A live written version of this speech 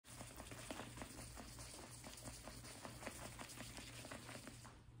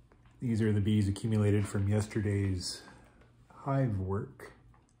These are the bees accumulated from yesterday's hive work.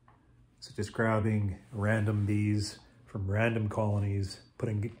 So just grabbing random bees from random colonies,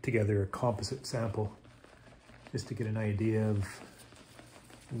 putting together a composite sample just to get an idea of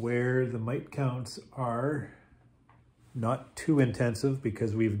where the mite counts are. Not too intensive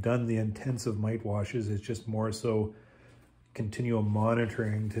because we've done the intensive mite washes. It's just more so continual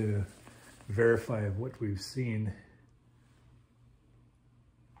monitoring to verify what we've seen.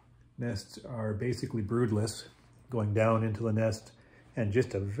 Nests are basically broodless, going down into the nest, and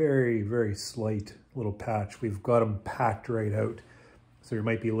just a very, very slight little patch. We've got them packed right out. So there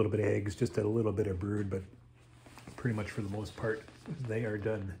might be a little bit of eggs, just a little bit of brood, but pretty much for the most part, they are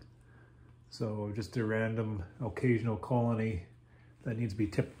done. So just a random occasional colony that needs to be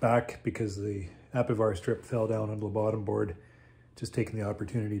tipped back because the Apivar strip fell down onto the bottom board. Just taking the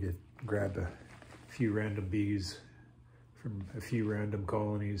opportunity to grab a few random bees from a few random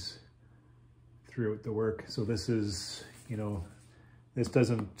colonies throughout the work. So this is, you know, this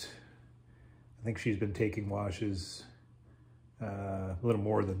doesn't, I think she's been taking washes a little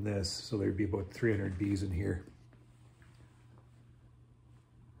more than this. So there'd be about 300 bees in here.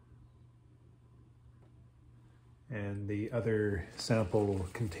 And the other sample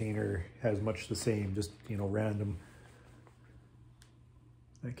container has much the same, just, you know, random.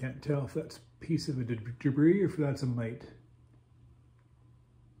 I can't tell if that's a piece of a debris or if that's a mite.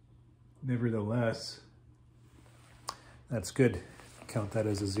 Nevertheless, that's good. Count that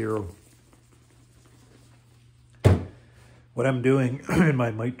as a 0. What I'm doing in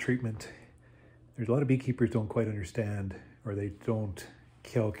my mite treatment, there's a lot of beekeepers don't quite understand, or they don't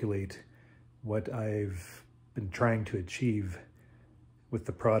calculate what I've been trying to achieve with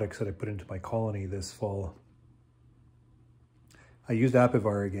the products that I put into my colony this fall. I used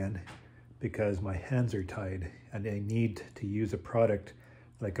Apivar again because my hands are tied and I need to use a product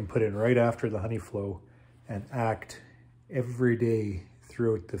that I can put in right after the honey flow and act every day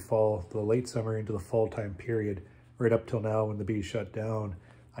throughout the fall, the late summer into the fall time period, right up till now when the bees shut down.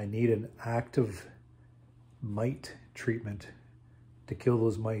 I need an active mite treatment to kill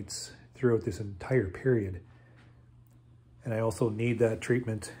those mites throughout this entire period. And I also need that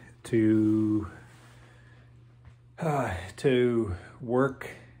treatment to work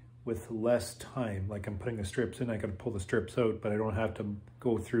with less time. Like I'm putting the strips in, I gotta pull the strips out, but I don't have to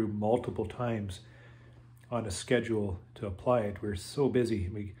go through multiple times on a schedule to apply it. We're so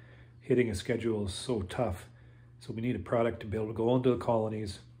busy. Hitting a schedule is so tough. So we need a product to be able to go into the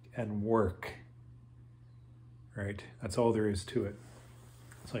colonies and work, right? That's all there is to it.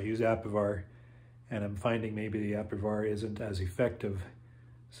 So I use Apivar, and I'm finding maybe the Apivar isn't as effective.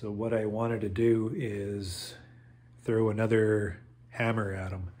 So what I wanted to do is throw another hammer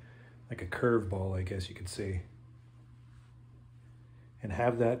at them, like a curveball, I guess you could say, and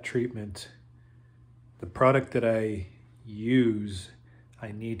have that treatment. The product that I use,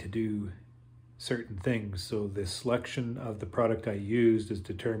 I need to do certain things. So the selection of the product I used is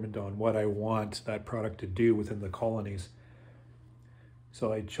determined on what I want that product to do within the colonies.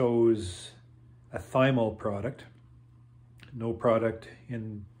 So I chose a thymol product, no product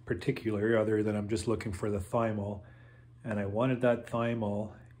in particular other than I'm just looking for the thymol, and I wanted that thymol.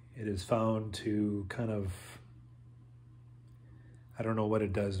 It is found to kind of, I don't know what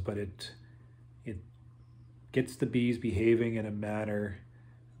it does, but it gets the bees behaving in a manner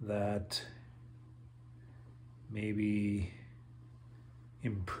that maybe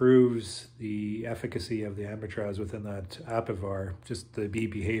improves the efficacy of the amitraz within that Apivar. Just the bee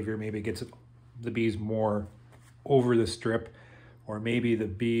behavior maybe gets the bees more over the strip, or maybe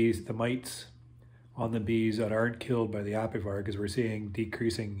the mites on the bees that aren't killed by the Apivar, because we're seeing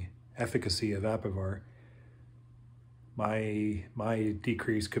decreasing efficacy of Apivar. My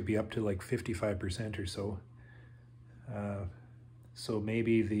decrease could be up to like 55% or so. So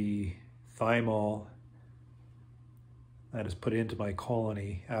maybe the thymol that is put into my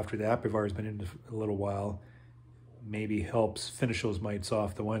colony after the Apivar has been in a little while maybe helps finish those mites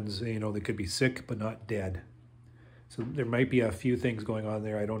off, the ones, you know, they could be sick but not dead. So there might be a few things going on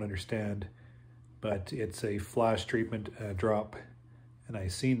there I don't understand, but it's a flash treatment drop, and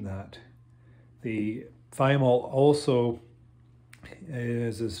I've seen that. The thymol also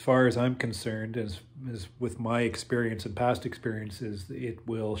is, as far as I'm concerned, as with my experience and past experiences, it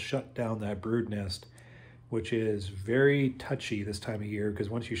will shut down that brood nest, which is very touchy this time of year, because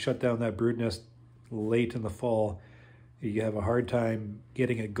once you shut down that brood nest late in the fall, you have a hard time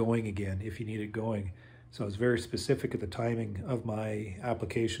getting it going again if you need it going. So I was very specific at the timing of my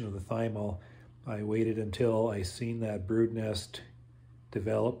application of the thymol. I waited until I seen that brood nest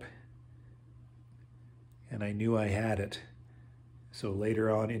develop and I knew I had it. So later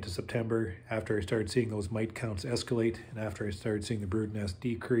on into September, after I started seeing those mite counts escalate and after I started seeing the brood nest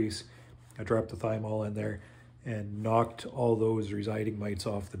decrease, I dropped the thymol in there and knocked all those residing mites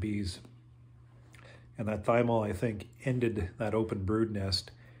off the bees. And that thymol, I think, ended that open brood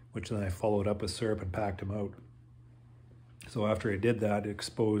nest, which then I followed up with syrup and packed them out. So after I did that, it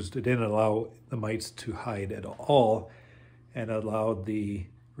didn't allow the mites to hide at all, and allowed the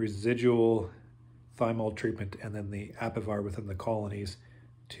residual thymol treatment and then the Apivar within the colonies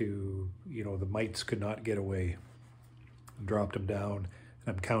to, the mites could not get away. I dropped them down,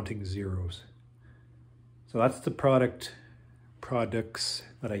 and I'm counting zeros. So that's the products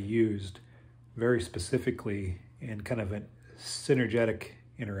that I used very specifically in kind of a synergetic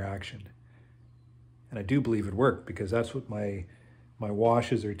interaction. And I do believe it worked, because that's what my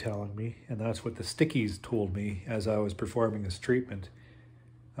washes are telling me, and that's what the stickies told me as I was performing this treatment.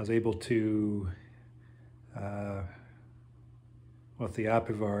 I was able to, with the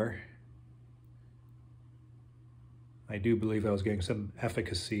Apivar, I do believe I was getting some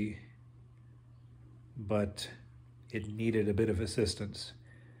efficacy, but it needed a bit of assistance.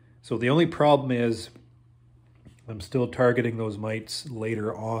 So the only problem is I'm still targeting those mites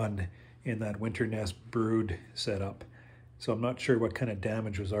later on in that winter nest brood setup. So I'm not sure what kind of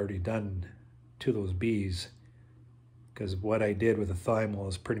damage was already done to those bees, because what I did with the thymol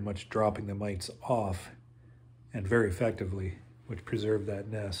is pretty much dropping the mites off, and very effectively, which preserved that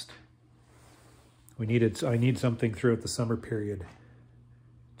nest. I need something throughout the summer period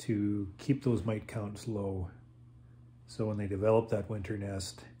to keep those mite counts low. So when they develop that winter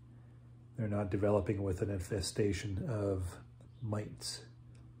nest, they're not developing with an infestation of mites,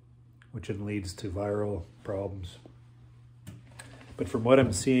 which then leads to viral problems. But from what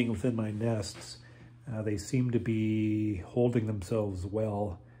I'm seeing within my nests, they seem to be holding themselves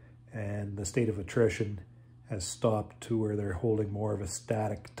well, and the state of attrition has stopped to where they're holding more of a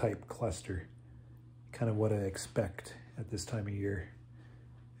static type cluster, kind of what I expect at this time of year.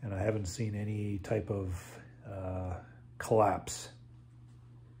 And I haven't seen any type of collapse,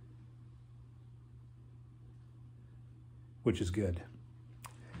 which is good.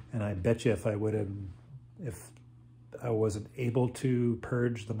 And I bet you if I wasn't able to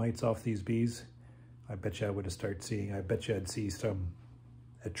purge the mites off these bees, I bet you I'd see some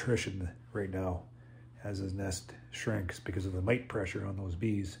attrition right now as his nest shrinks because of the mite pressure on those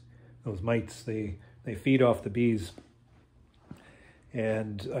bees. Those mites, they feed off the bees,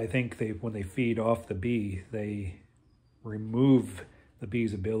 and I think when they feed off the bee, they remove the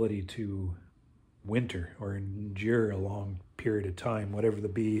bee's ability to winter or endure a long period of time. Whatever the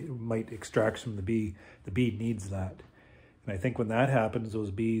bee mite extracts from the bee needs that. And I think when that happens, those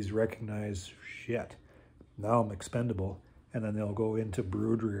bees recognize, shit, now I'm expendable, and then they'll go into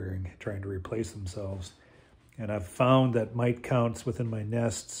brood rearing, trying to replace themselves. And I've found that mite counts within my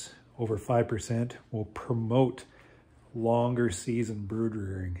nests over 5% will promote longer season brood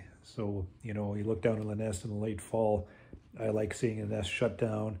rearing. So, you look down on the nest in the late fall, I like seeing a nest shut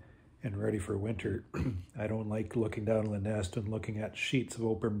down and ready for winter. I don't like looking down on the nest and looking at sheets of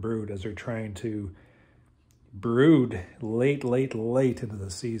open brood as they're trying to brood late into the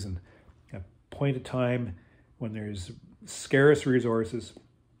season. A point of time when there's scarce resources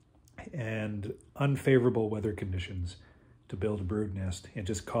and unfavorable weather conditions to build a brood nest. It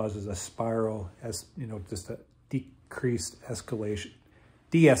just causes a spiral, just a decreased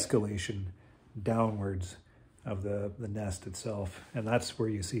de-escalation downwards of the nest itself. And that's where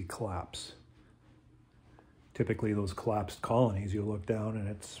you see collapse. Typically those collapsed colonies, you look down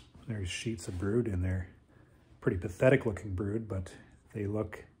and there's sheets of brood in there. Pretty pathetic looking brood, but they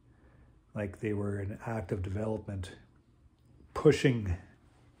look like they were in active development, pushing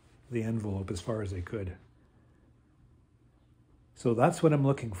the envelope as far as they could. So that's what I'm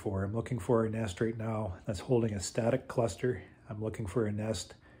looking for. I'm looking for a nest right now that's holding a static cluster. I'm looking for a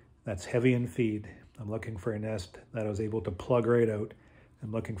nest that's heavy in feed. I'm looking for a nest that I was able to plug right out.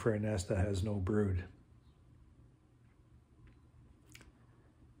 I'm looking for a nest that has no brood.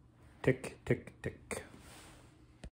 Tick, tick, tick.